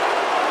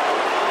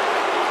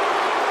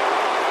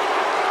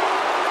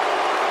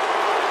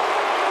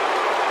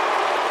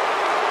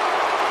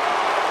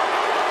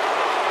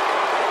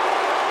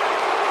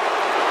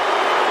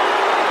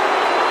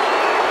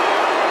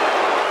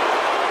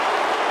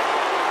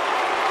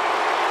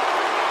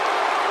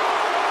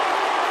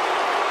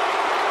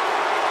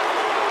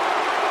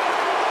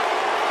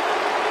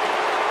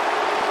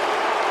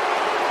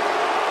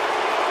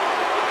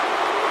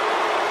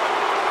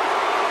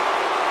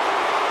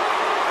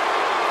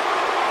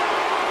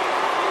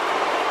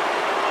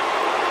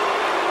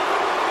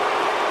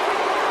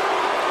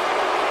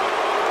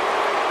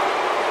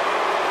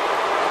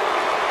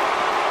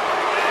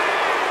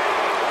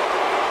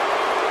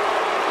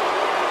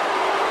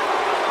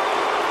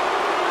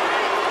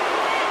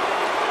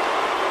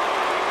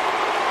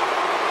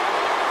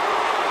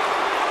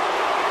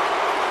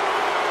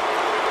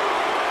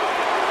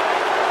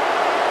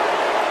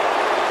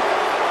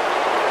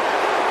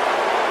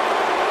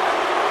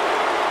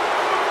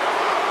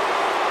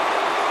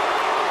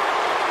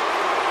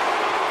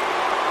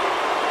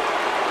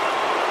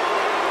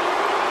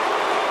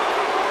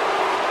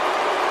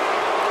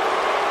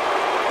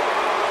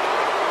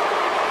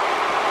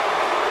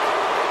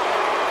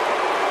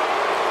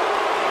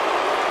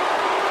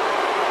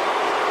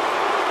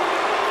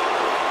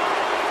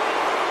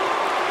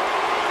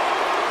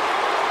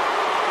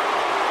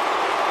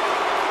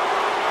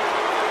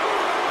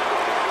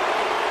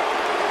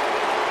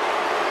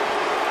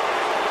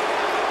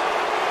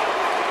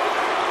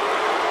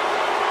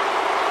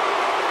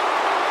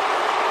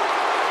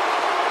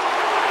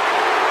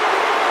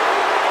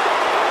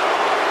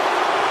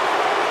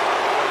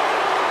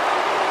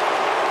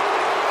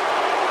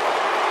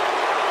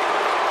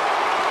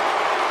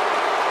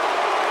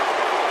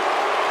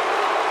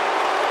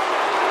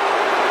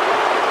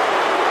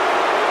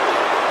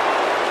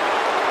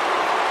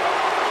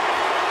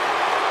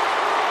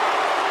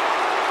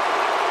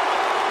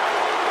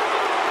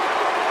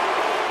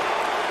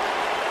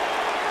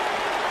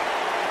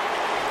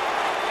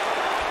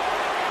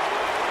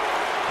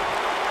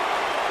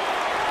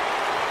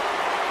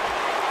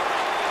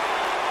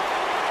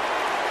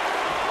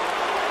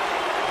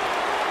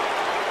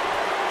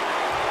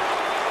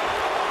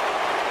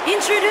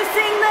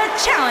 Introducing the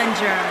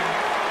challenger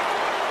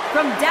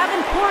from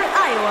Davenport,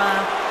 Iowa,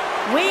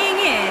 weighing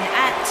in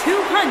at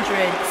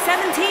 217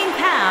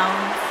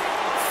 pounds,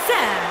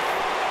 Seth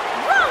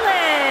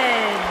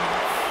Rollins.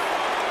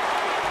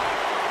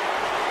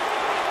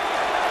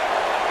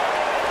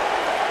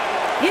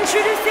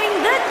 Introducing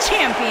the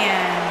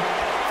champion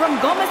from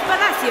Gomez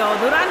Palacio,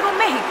 Durango,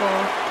 Mexico,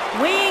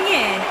 weighing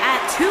in at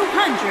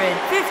 215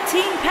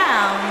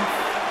 pounds,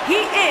 he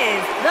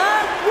is the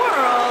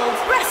World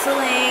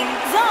Wrestling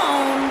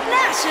Zone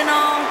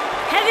National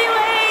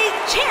Heavyweight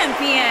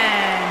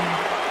Champion,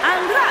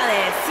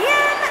 Andrade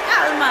Cien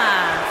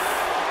Almas.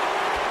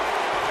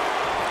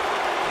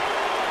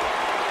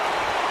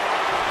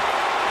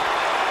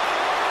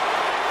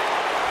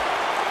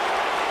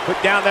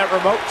 Put down that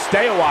remote,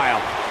 stay a while.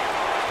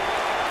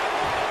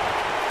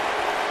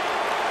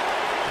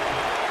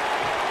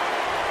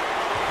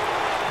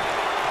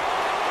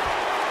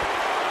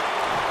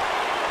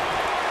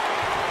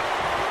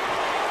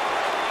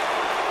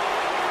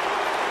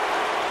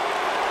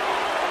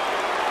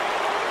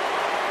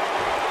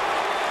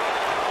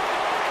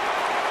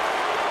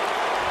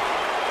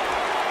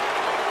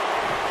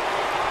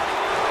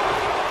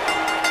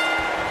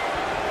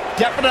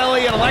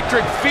 Definitely an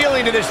electric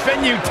feeling to this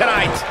venue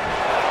tonight.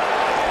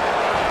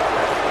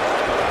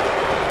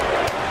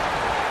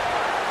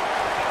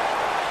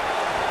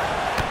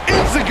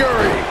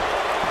 Enziguri.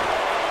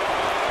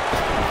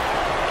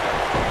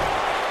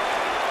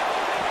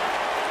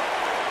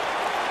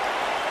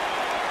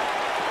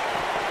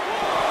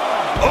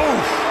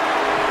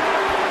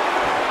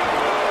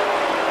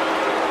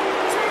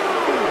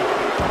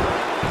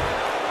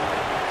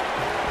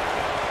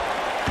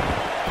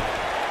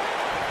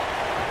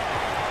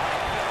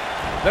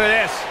 Look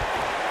at this.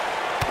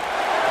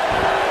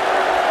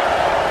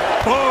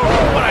 Boom!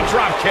 What a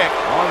drop kick.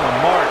 On the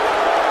mark.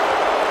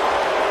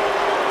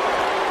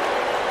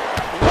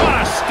 What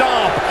a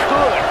stomp.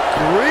 Good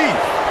grief.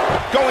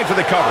 Going for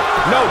the cover.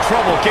 No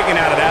trouble kicking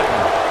out of that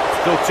one.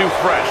 Still too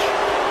fresh.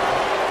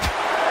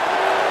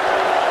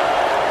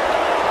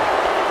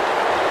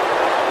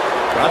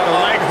 Got the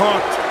leg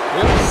hooked.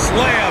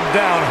 Slam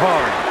down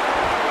hard.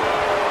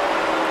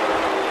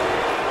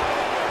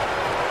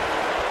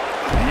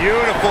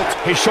 Beautiful.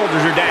 His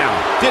shoulders are down.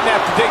 Didn't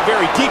have to dig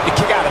very deep to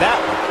kick out of that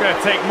one. Gonna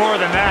take more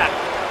than that.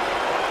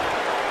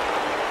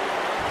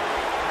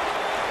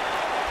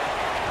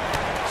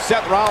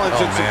 Seth Rollins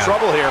in some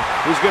trouble here.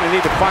 He's going to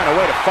need to find a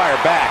way to fire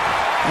back.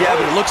 Yeah,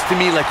 but it looks to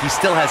me like he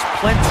still has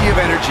plenty of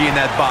energy in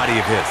that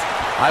body of his.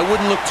 I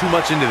wouldn't look too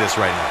much into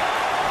this right now.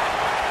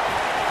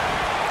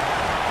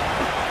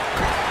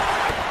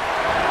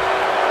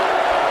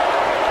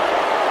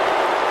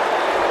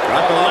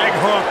 Got the leg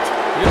hooked.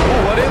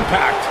 Ooh, what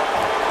impact.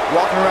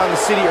 Walking around the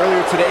city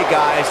earlier today,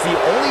 guys, the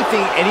only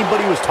thing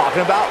anybody was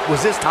talking about was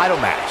this title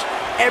match.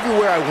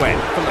 Everywhere I went,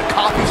 from the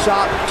coffee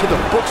shop to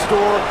the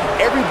bookstore,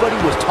 everybody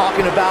was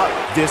talking about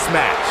this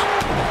match.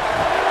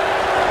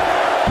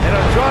 And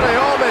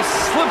Andrade almost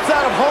slips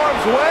out of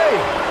harm's way.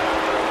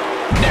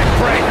 Neck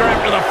breaker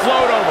after the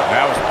float over.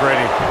 That was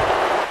pretty.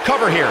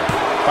 Cover here.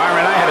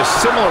 Byron, I had a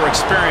similar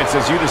experience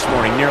as you this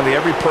morning. Nearly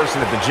every person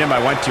at the gym I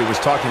went to was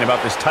talking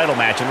about this title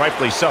match, and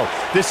rightfully so.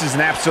 This is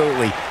an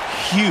absolutely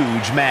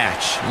huge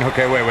match.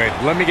 Okay, wait.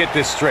 Let me get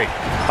this straight.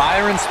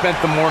 Byron spent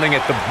the morning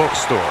at the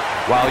bookstore,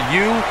 while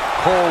you,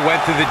 Cole,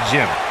 went to the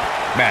gym.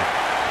 Man,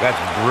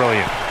 that's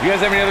brilliant. You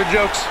guys have any other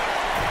jokes?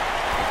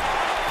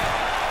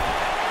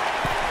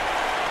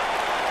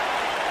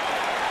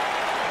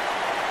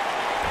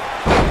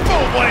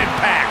 Boom, what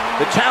impact.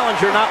 The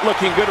challenger not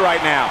looking good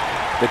right now.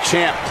 The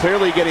champ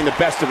clearly getting the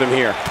best of him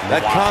here.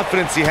 That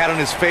confidence he had on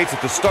his face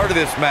at the start of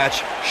this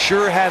match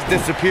sure has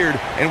disappeared,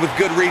 and with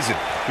good reason.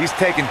 He's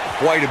taken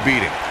quite a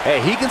beating. Hey,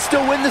 he can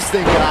still win this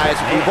thing, guys.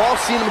 We've all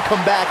seen him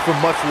come back from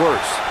much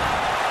worse.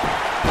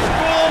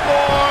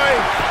 Schoolboy.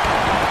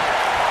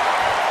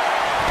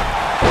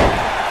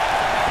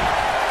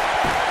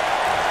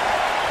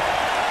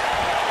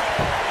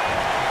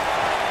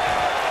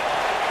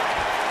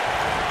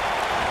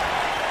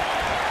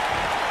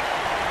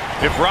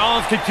 If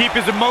Rollins can keep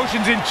his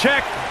emotions in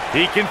check,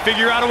 he can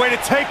figure out a way to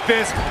take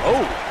this.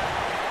 Oh.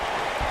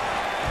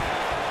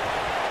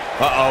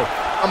 Uh-oh.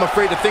 I'm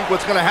afraid to think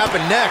what's going to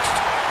happen next.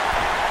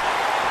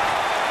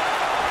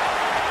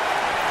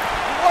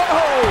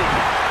 Whoa!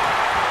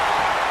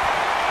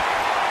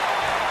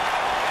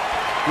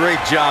 Great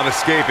job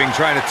escaping,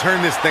 trying to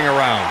turn this thing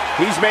around.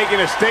 He's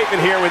making a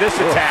statement here with this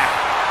attack.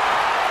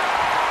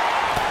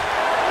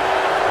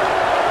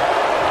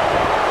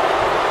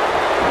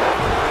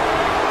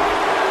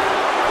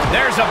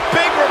 There's a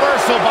big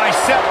reversal by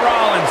Seth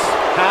Rollins.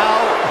 How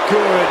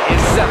good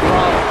is Seth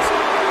Rollins?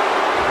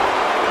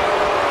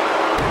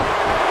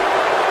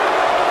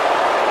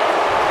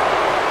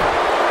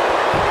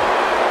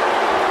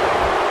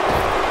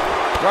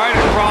 Right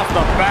across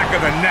the back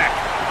of the neck.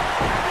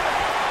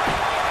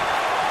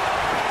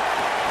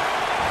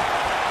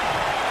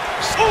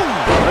 Ooh,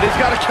 but he's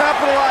got to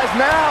capitalize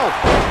now.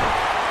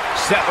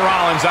 Seth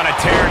Rollins on a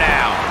tear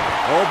now.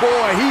 Oh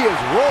boy, he is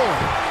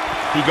rolling.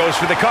 He goes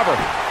for the cover.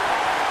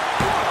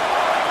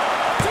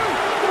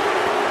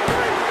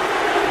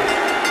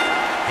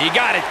 He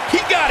got it. He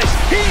got it.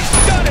 He's